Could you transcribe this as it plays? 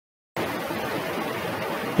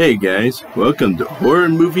Hey guys, welcome to Horror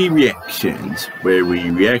Movie Reactions, where we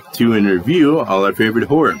react to and review all our favorite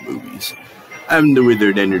horror movies. I'm the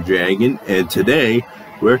Withered Ender Dragon, and today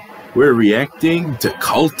we're reacting to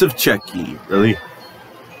Cult of Chucky,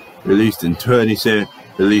 released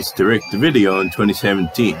direct to video in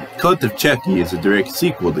 2017. Cult of Chucky is a direct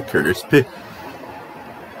sequel to Curse,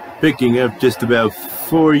 picking up about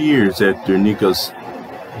 4 years after Nica's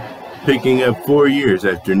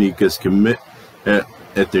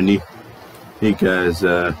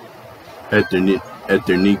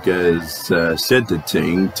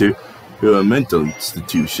sentencing to a mental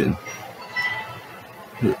institution.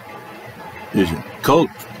 Cult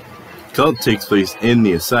takes place in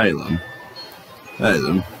the asylum.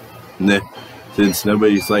 Since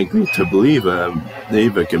nobody's likely to believe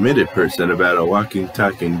a committed person about a walking,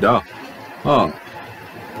 talking doll.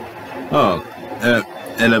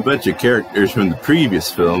 And a bunch of characters from the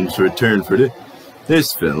previous films return for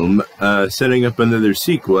this film, setting up another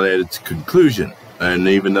sequel at its conclusion. And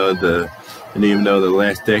even though the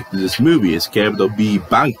last act of this movie is capital B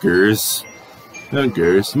bonkers,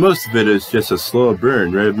 most of it is just a slow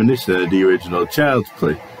burn reminiscent of the original Child's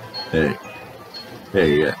Play. And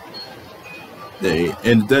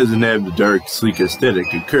it doesn't have the dark, sleek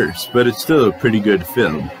aesthetic of Curse, but it's still a pretty good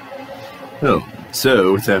film.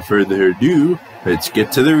 So without further ado, let's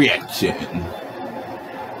get to the reaction.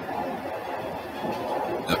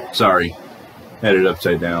 Oh, sorry, had it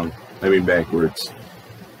upside down. I mean backwards.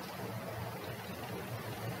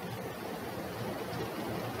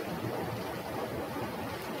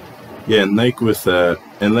 Yeah, and like with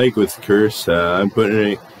Curse, I'm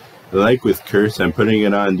putting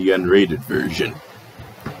it on the unrated version.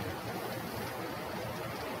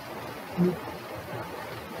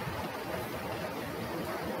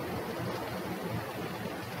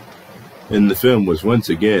 And the film was once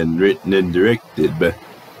again written and directed by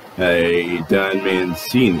Don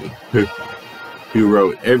Mancini, who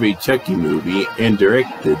wrote every Chucky movie and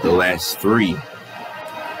directed the last 3.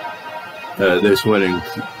 This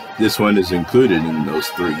one is included in those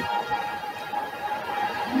 3.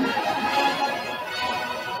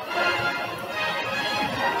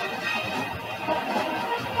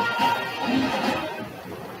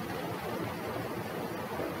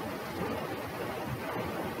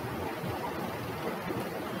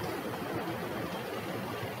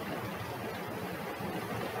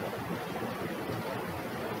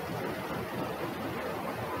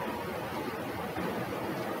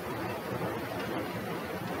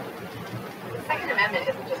 Second Amendment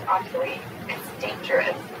isn't just obsolete, it's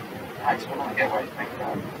dangerous. I just want to get what you think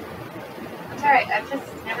about it. It's alright, I've just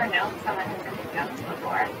never known someone who's into guns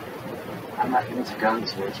before. I'm not into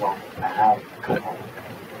guns, Rachel. I have a couple.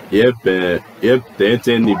 Yep, that's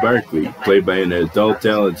Andy Barkley, played by an adult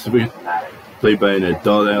Alex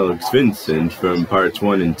Vincent from parts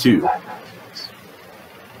 1 and 2. So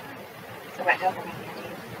what doesn't make you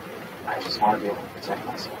deep? I just want to be able to protect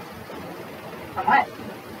myself. From what?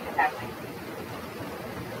 Exactly.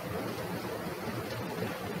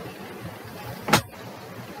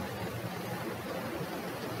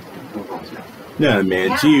 Nah,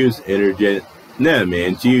 man, she used internet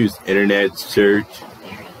search.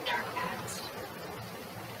 Very dark past.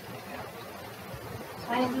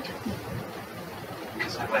 Why didn't you tell me?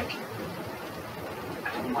 Because I like you. I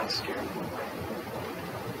didn't like scaring you away.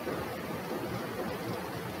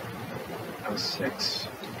 I was 6.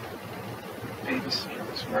 Babysitter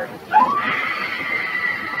was murdered.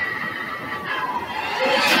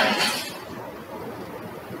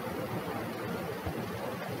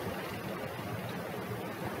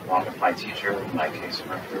 Along with my teacher, my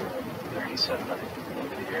caseworker, 37 other people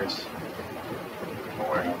over the years.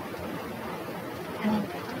 Or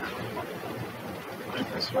put it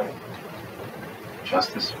this way,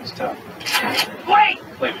 justice was tough. Wait!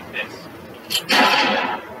 Play with this.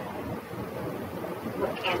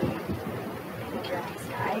 Look, Andy, I think you're a nice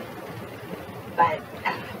guy, but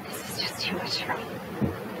this is just too much for me.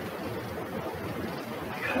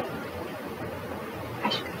 I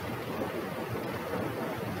should go.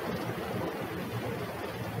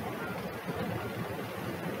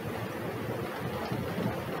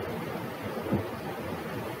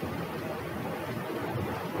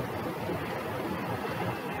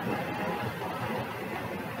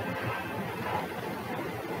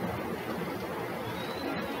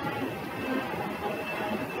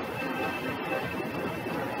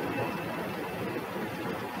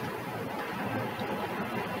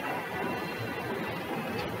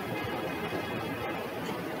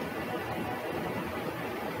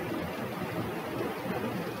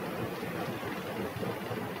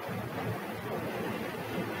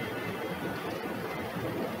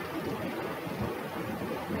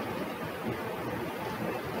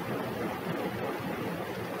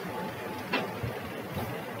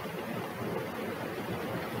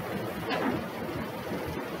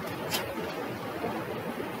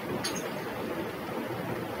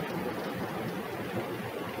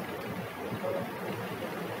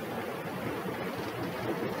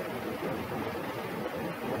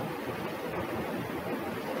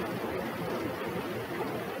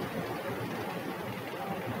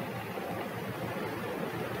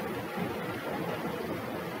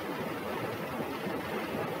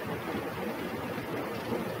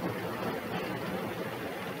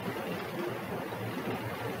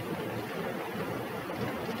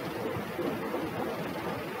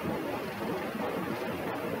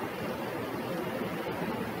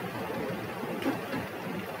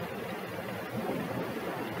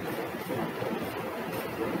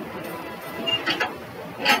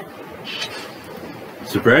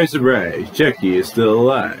 Surprise, surprise, Chucky is still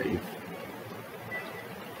alive.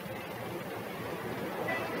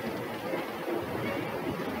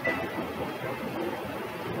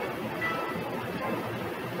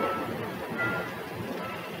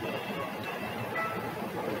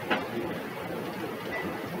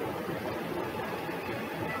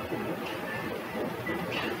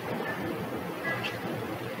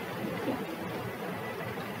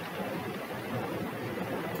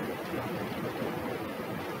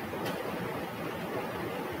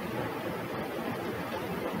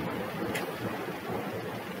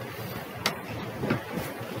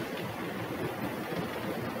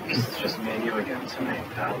 It's just me and you again tonight,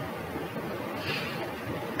 pal.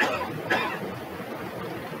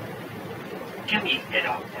 Get me head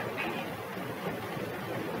off that man.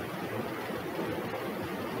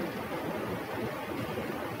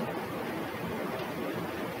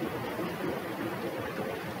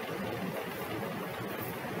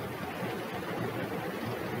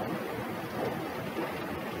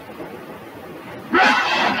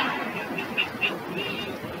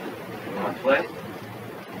 You wanna play?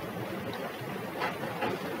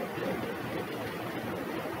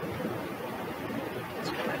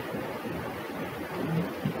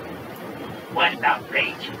 What about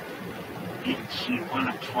Rachel? Didn't she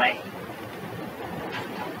want to play?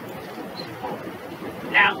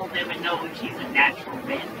 Now we'll never know if she's a natural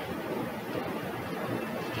man.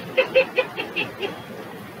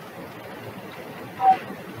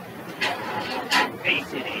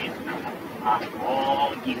 Face it in. I'm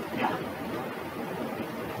all you got.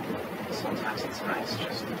 Sometimes it's nice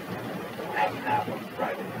just hanging out on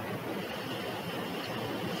Friday night.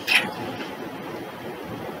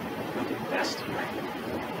 The best way.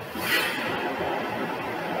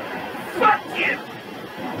 Fuck you!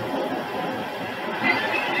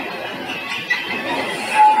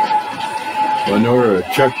 One order of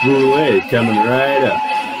Chuck Boulay coming right up.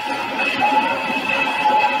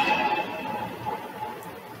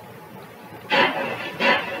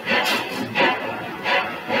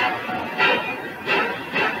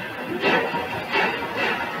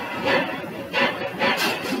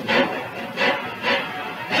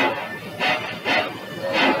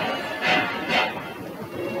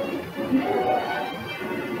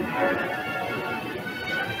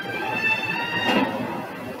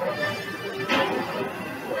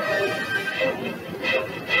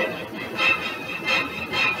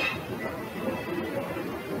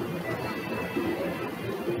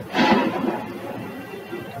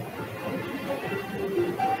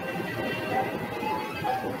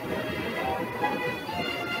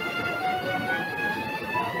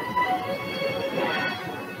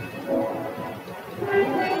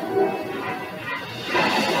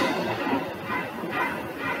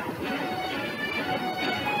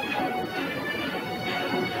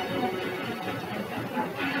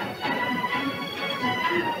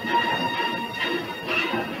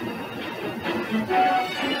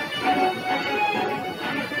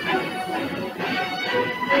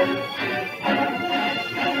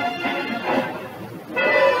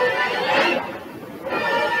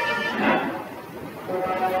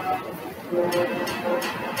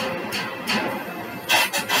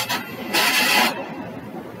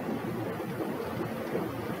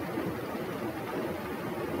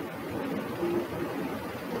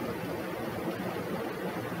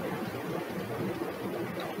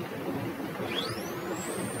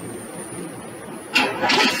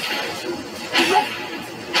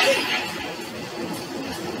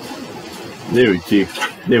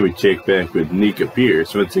 Then we check back with Nica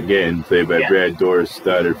Pierce, once again played by Brad Dourif's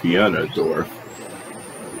daughter Fiona Dourif.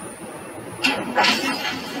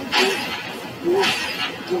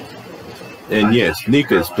 And yes,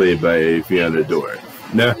 Nica's played by Fiona Dourif.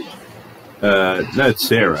 Not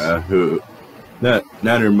Sarah,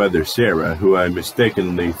 not her mother Sarah, who I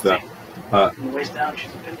mistakenly thought.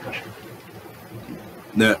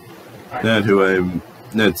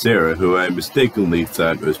 Not Sarah, who I mistakenly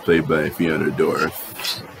thought was played by Fiona Dourif.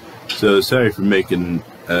 So sorry for me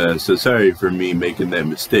making that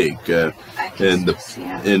mistake.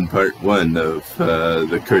 In part 1 of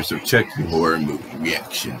the Curse of Chucky horror movie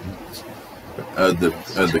reaction.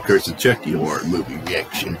 The Curse of Chucky horror movie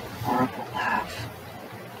reaction. Horrible laugh.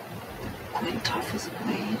 Glint off his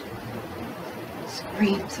blade.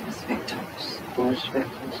 Screams of his victims. Whose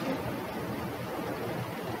victims?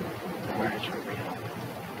 The words were real.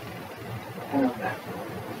 I know that.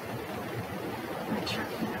 My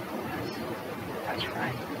Chucky Nicholas. That's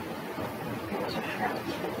right. He was a friend.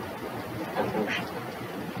 Devotion.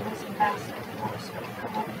 He was a master force of the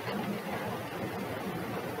coming there.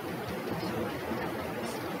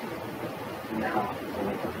 Now,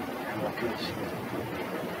 I'm not good.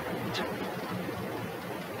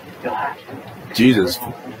 You'll have to.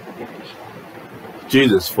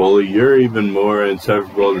 Jesus, Foley, you're even more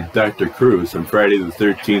insufferable than Dr. Cruz on Friday the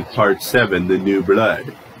 13th, Part 7, The New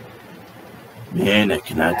Blood. Man, I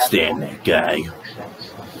cannot stand that guy.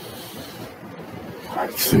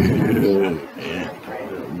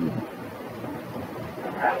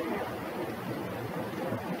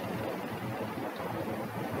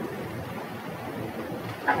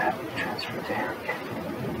 I'm having to transfer to Eric.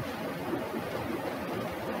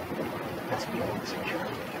 Let's be able to secure it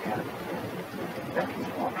together. That means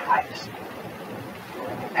more privacy, more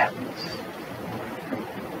independence.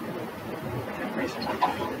 And reason I'm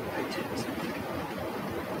calling it right to is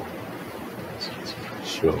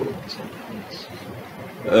Sure.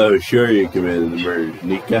 Oh, sure you committed the murder,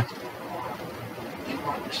 Nica. You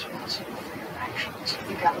are responsible for your actions. I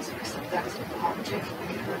think I was accept that as an apology for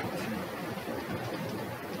being hurt with you.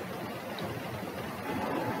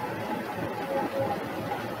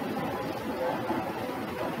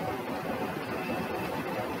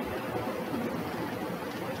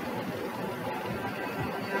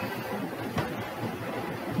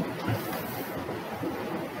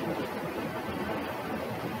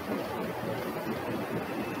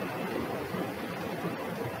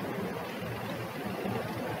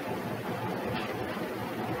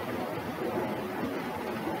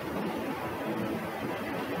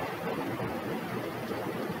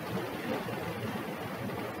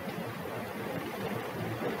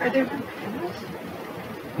 Are there no cameras?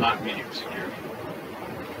 Not medium security.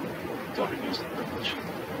 Don't abuse the privilege.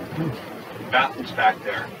 Bathroom's back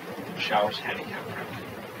there. Shower's handicap friendly.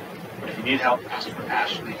 But if you need help, ask for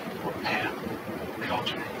Ashley or Pam. They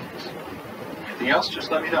alternate things. Anything else, just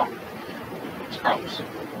let me know. It's Carlos.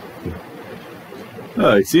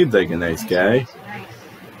 Oh, he seems like a nice guy. Nice.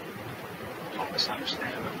 Don't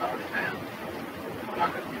misunderstand. I'm not a fan. We're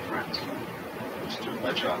not going to be friends. Just doing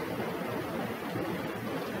my job.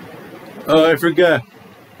 Oh, I forgot.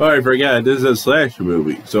 This is a slasher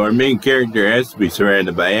movie, so our main character has to be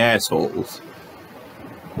surrounded by assholes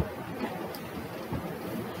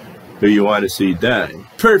who you want to see die.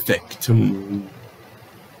 Perfect. An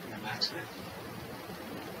accident.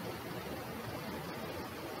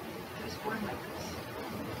 There's one like this.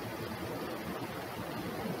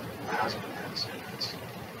 My husband had cigarettes.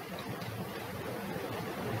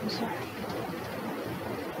 I'm sorry.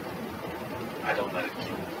 I don't let it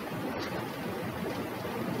keep me.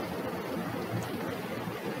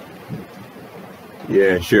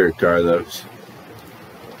 Yeah, sure, Carlos.